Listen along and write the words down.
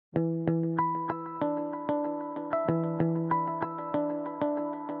Hello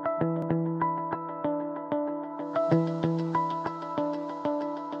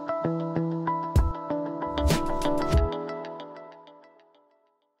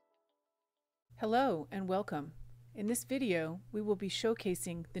and welcome. In this video, we will be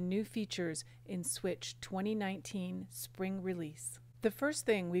showcasing the new features in Switch 2019 Spring Release. The first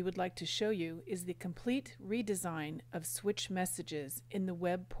thing we would like to show you is the complete redesign of Switch messages in the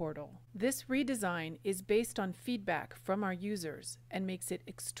web portal. This redesign is based on feedback from our users and makes it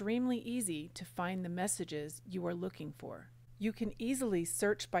extremely easy to find the messages you are looking for. You can easily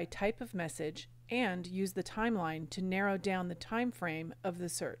search by type of message and use the timeline to narrow down the time frame of the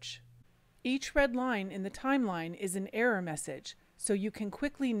search. Each red line in the timeline is an error message, so you can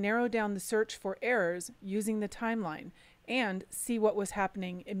quickly narrow down the search for errors using the timeline and see what was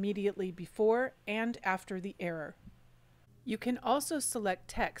happening immediately before and after the error. You can also select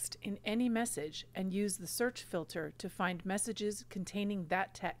text in any message and use the search filter to find messages containing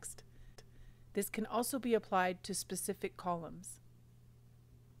that text. This can also be applied to specific columns.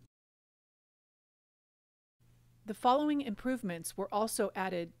 The following improvements were also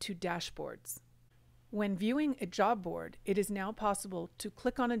added to dashboards. When viewing a job board, it is now possible to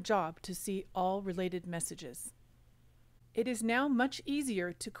click on a job to see all related messages. It is now much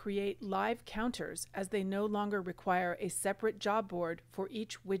easier to create live counters as they no longer require a separate job board for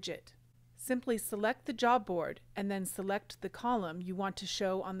each widget. Simply select the job board and then select the column you want to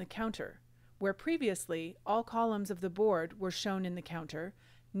show on the counter. Where previously all columns of the board were shown in the counter,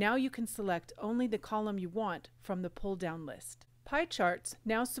 now you can select only the column you want from the pull-down list. Pie charts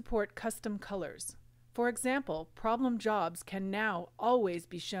now support custom colors. For example, problem jobs can now always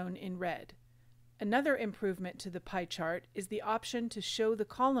be shown in red. Another improvement to the pie chart is the option to show the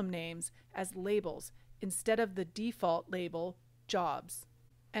column names as labels instead of the default label, jobs.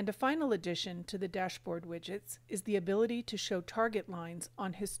 And a final addition to the dashboard widgets is the ability to show target lines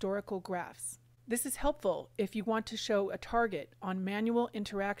on historical graphs. This is helpful if you want to show a target on manual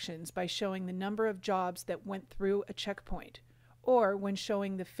interactions by showing the number of jobs that went through a checkpoint, or when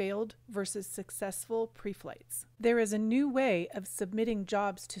showing the failed versus successful pre-flights. There is a new way of submitting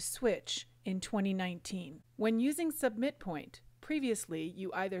jobs to Switch in 2019. When using Submit Point, previously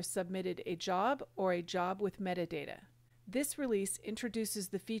you either submitted a job or a job with metadata. This release introduces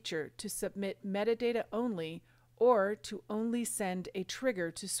the feature to submit metadata only or to only send a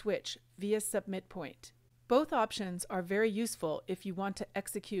trigger to Switch via Submit Point. Both options are very useful if you want to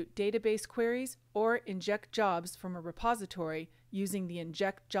execute database queries or inject jobs from a repository using the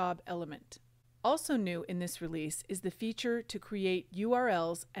Inject Job element. Also new in this release is the feature to create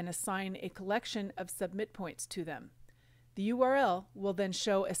URLs and assign a collection of submit points to them. The URL will then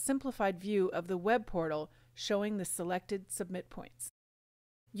show a simplified view of the web portal showing the selected submit points.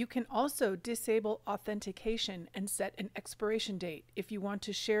 You can also disable authentication and set an expiration date if you want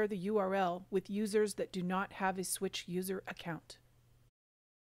to share the URL with users that do not have a Switch user account.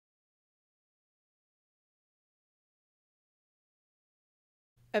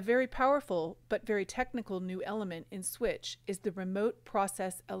 A very powerful but very technical new element in Switch is the remote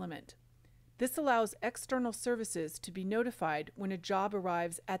process element. This allows external services to be notified when a job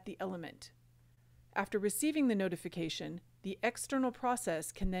arrives at the element. After receiving the notification, the external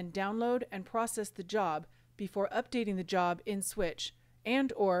process can then download and process the job before updating the job in Switch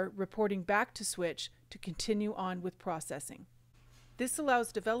and/or reporting back to Switch to continue on with processing. This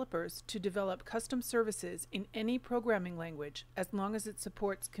allows developers to develop custom services in any programming language as long as it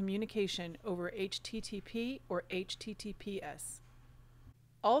supports communication over HTTP or HTTPS.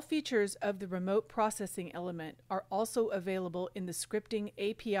 All features of the remote processing element are also available in the scripting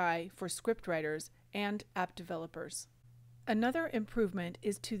API for scriptwriters and app developers. Another improvement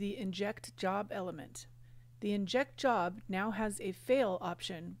is to the Inject Job element. The Inject Job now has a fail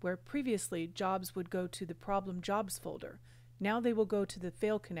option where previously jobs would go to the problem jobs folder. Now they will go to the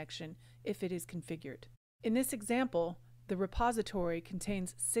fail connection if it is configured. In this example, the repository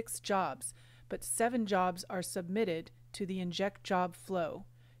contains 6 jobs, but 7 jobs are submitted to the Inject Job flow.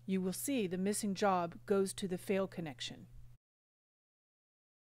 You will see the missing job goes to the fail connection.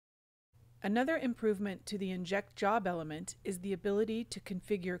 Another improvement to the Inject Job element is the ability to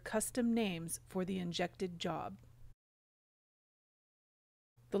configure custom names for the injected job.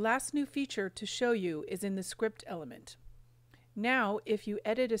 The last new feature to show you is in the script element. Now, if you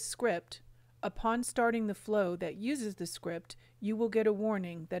edit a script, upon starting the flow that uses the script, you will get a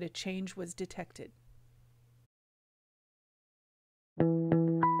warning that a change was detected.